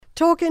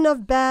Talking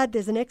of bad,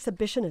 there's an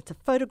exhibition. It's a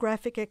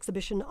photographic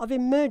exhibition of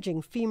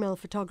emerging female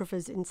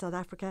photographers in South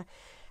Africa.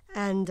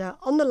 And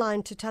on the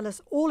line to tell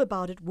us all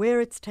about it, where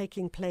it's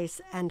taking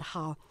place and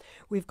how,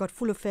 we've got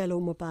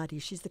FULUFHELO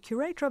MOBADI. She's the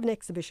curator of an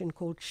exhibition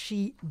called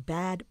She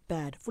Bad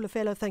Bad.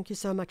 FULUFHELO, thank you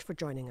so much for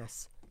joining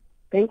us.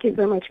 Thank you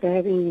so much for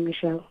having me,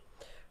 Michelle.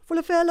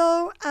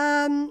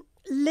 FULUFHELO,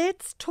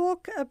 let's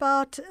talk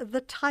about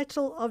the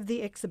title of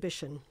the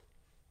exhibition.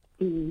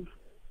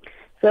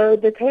 So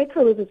the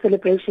title is a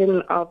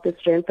celebration of the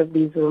strength of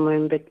these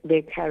women,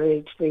 their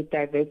courage, their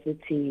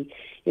diversity.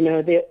 You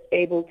know, they're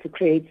able to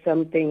create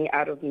something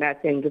out of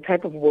nothing, the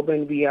type of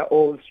woman we are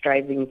all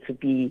striving to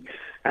be,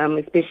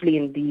 especially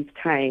in these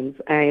times.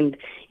 And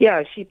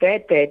yeah, She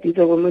Bad Bad. These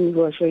are women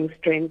who are showing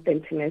strength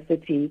and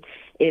tenacity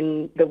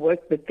in the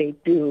work that they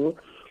do.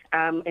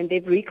 And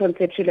they've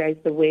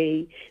reconceptualized the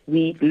way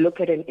we look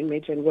at an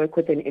image and work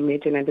with an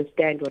image and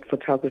understand what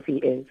photography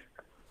is.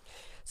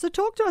 So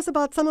talk to us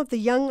about some of the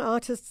young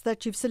artists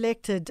that you've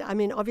selected. I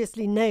mean,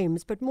 obviously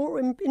names, but more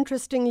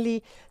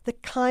interestingly, the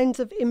kinds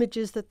of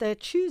images that they're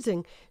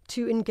choosing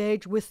to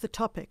engage with the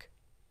topic.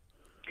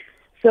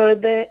 So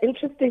the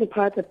interesting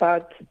part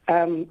about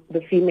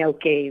the female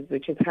gaze,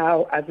 which is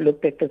how I've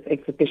looked at this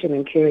exhibition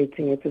and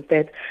curating it, is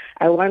that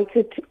I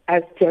wanted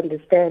us to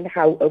understand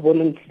how a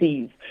woman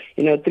sees,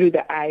 you know, through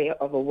the eye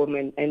of a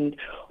woman. And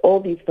all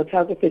these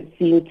photographers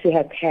seem to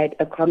have had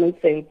a common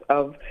sense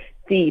of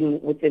theme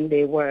within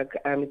their work.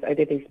 It's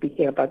either they're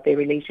speaking about their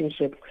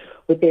relationships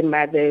with their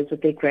mothers,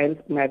 with their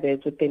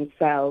grandmothers, with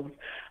themselves,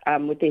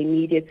 with their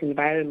immediate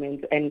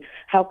environment, and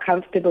how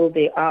comfortable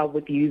they are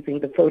with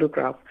using the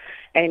photograph.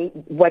 And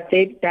what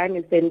they've done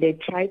is then they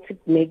try to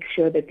make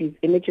sure that these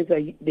images are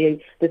the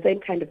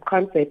same kind of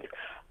concepts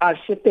are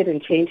shifted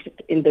and changed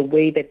in the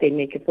way that they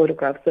make a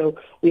photograph. So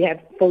we have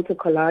photo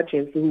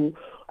collages who,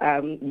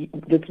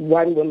 this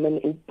one woman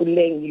in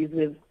Puleng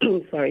uses,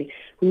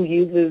 who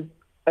uses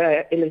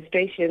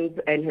illustrations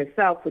and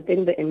herself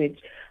within the image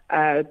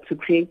to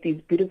create these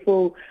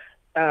beautiful,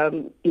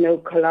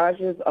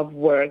 collages of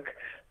work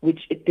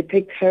which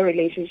depict her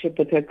relationship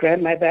with her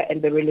grandmother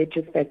and the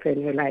religious factor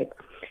in her life.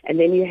 And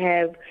then you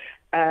have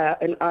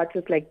an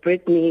artist like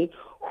Brittany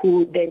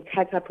who then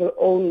cuts up her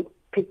own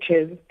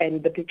pictures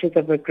and the pictures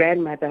of her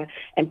grandmother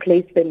and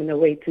place them in a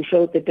way to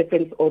show the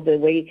difference, or the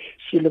way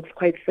she looks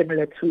quite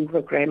similar to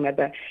her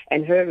grandmother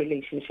and her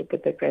relationship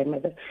with her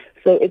grandmother.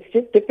 So it's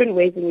just different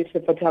ways in which the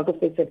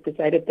photographers have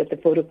decided that the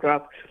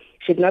photograph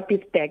should not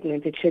be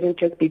stagnant. It shouldn't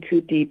just be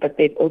too deep, but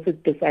they've also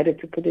decided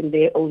to put in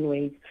their own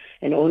ways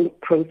and own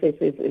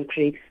processes in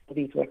creating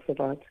these works of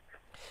art.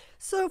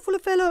 So,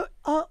 FULUFHELO,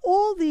 are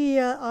all the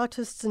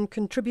artists and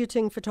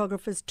contributing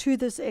photographers to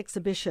this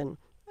exhibition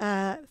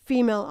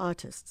female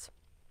artists?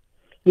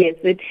 Yes,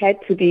 it had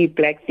to be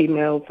Black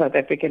female South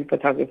African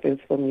photographers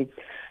for me,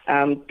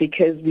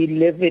 because we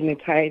live in a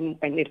time,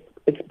 and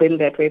it's been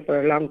that way for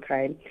a long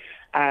time,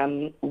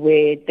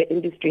 where the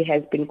industry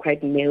has been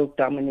quite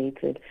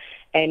male-dominated.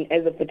 And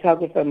as a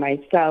photographer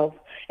myself,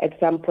 at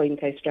some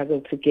point I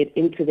struggled to get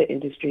into the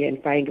industry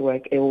and find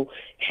work, or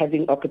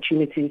having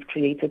opportunities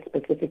created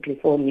specifically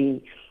for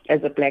me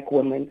as a Black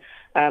woman.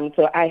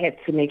 So I had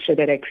to make sure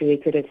that I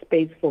created a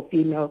space for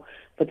female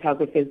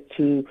photographers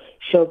to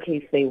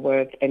showcase their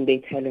work and their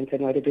talent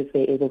and what it is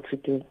they're able to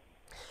do.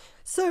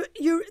 So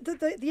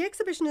the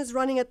exhibition is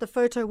running at the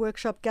Photo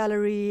Workshop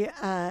Gallery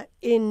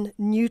in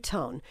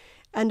Newtown,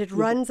 and it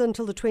runs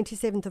until the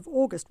 27th of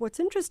August. What's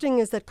interesting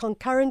is that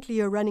concurrently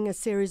you're running a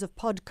series of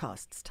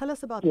podcasts. Tell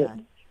us about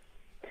that.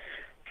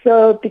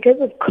 So because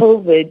of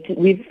COVID,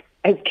 we've,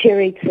 as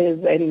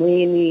curators and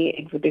many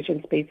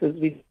exhibition spaces,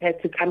 we've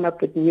had to come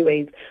up with new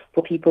ways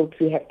for people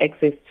to have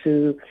access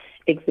to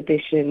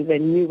exhibitions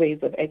and new ways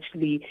of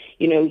actually,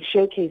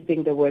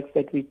 showcasing the work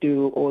that we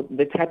do, or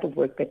the type of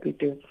work that we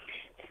do.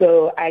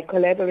 So I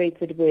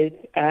collaborated with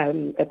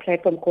a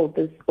platform called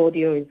This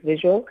Audio is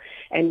Visual,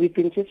 and we've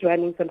been just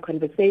running some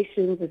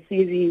conversations,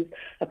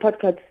 a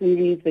podcast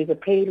series. There's a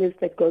playlist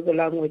that goes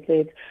along with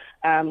it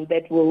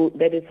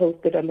that is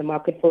hosted on the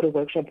Market Photo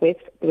Workshop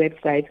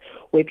website,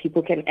 where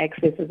people can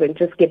access it and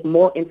just get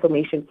more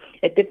information,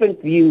 a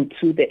different view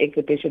to the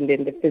exhibition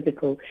than the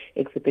physical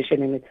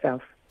exhibition in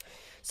itself.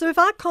 So if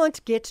I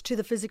can't get to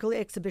the physical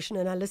exhibition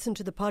and I listen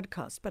to the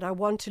podcast, but I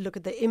want to look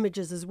at the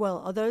images as well,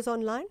 are those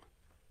online?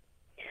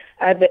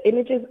 The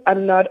images are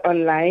not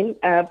online,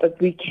 but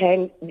you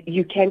can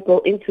go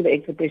into the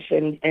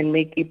exhibition and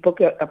book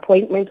an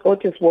appointment, or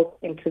just walk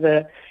into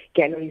the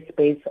gallery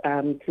space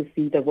to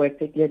see the work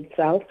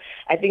itself.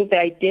 I think the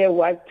idea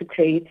was to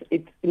create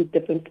it in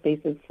different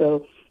spaces.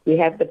 So we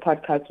have the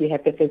podcast, we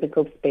have the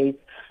physical space,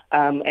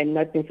 and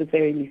not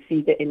necessarily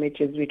see the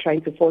images. We're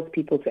trying to force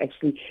people to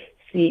actually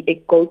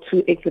go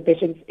to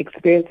exhibitions,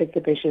 experience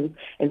exhibitions,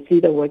 and see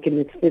the work in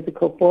its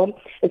physical form,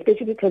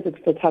 especially because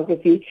it's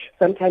photography.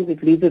 Sometimes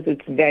it loses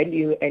its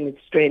value and its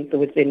strength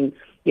within,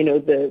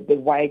 the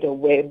wider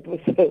web.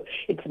 So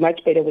it's much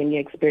better when you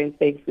experience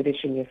the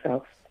exhibition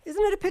yourself.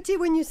 Isn't it a pity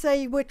when you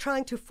say we're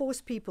trying to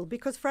force people?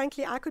 Because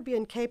frankly, I could be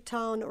in Cape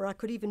Town, or I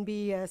could even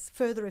be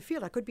further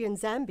afield. I could be in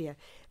Zambia.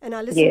 And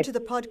I listen Yes. to the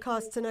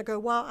podcasts and I go,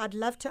 wow, I'd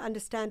love to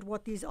understand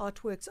what these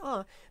artworks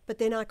are, but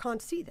then I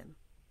can't see them.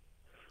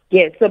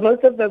 Yes, so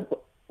most of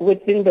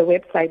within the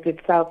website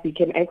itself, you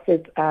can access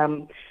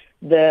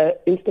the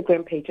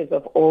Instagram pages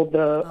of all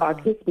the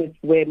artists,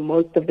 where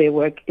most of their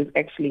work is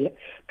actually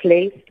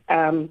placed.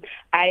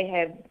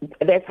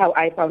 That's how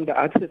I found the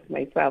artists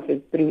myself,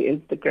 is through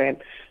Instagram.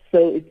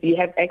 So you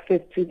have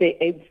access to their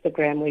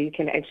Instagram, where you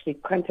can actually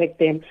contact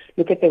them,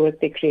 look at the work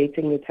they're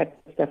creating, the type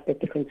of stuff that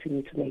they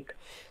continue to make.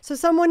 So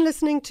someone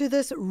listening to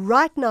this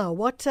right now,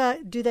 what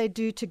do they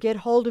do to get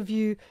hold of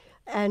you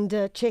and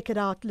check it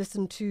out,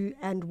 listen to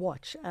and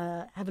watch?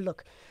 Have a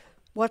look.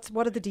 What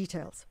are the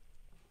details?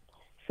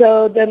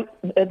 So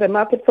the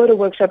Market Photo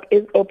Workshop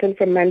is open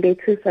from Monday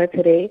to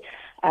Saturday,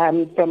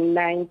 from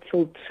 9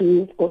 till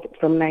 2, or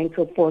from 9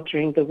 till 4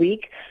 during the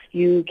week.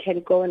 You can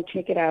go and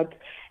check it out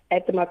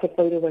at the Market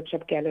Photo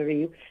Workshop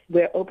Gallery.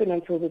 We're open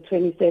until the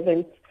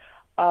 27th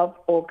of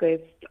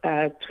August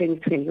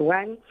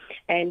 2021,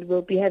 and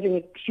we'll be having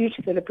a huge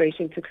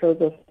celebration to close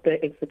off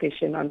the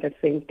exhibition on that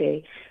same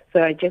day.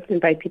 So I just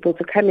invite people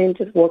to come in,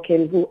 just walk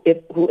in,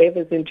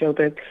 whoever's in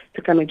Joburg,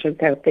 to come and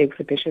check out the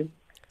exhibition.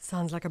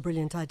 Sounds like a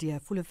brilliant idea.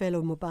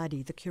 FULUFHELO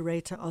MOBADI, the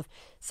curator of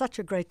such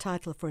a great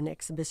title for an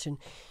exhibition.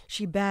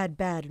 She Bad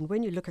Bad. And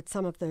when you look at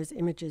some of those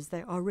images,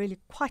 they are really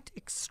quite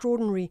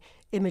extraordinary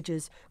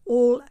images,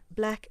 all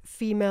black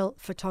female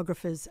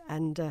photographers,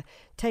 and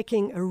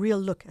taking a real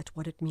look at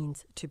what it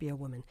means to be a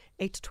woman.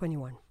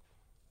 8:21.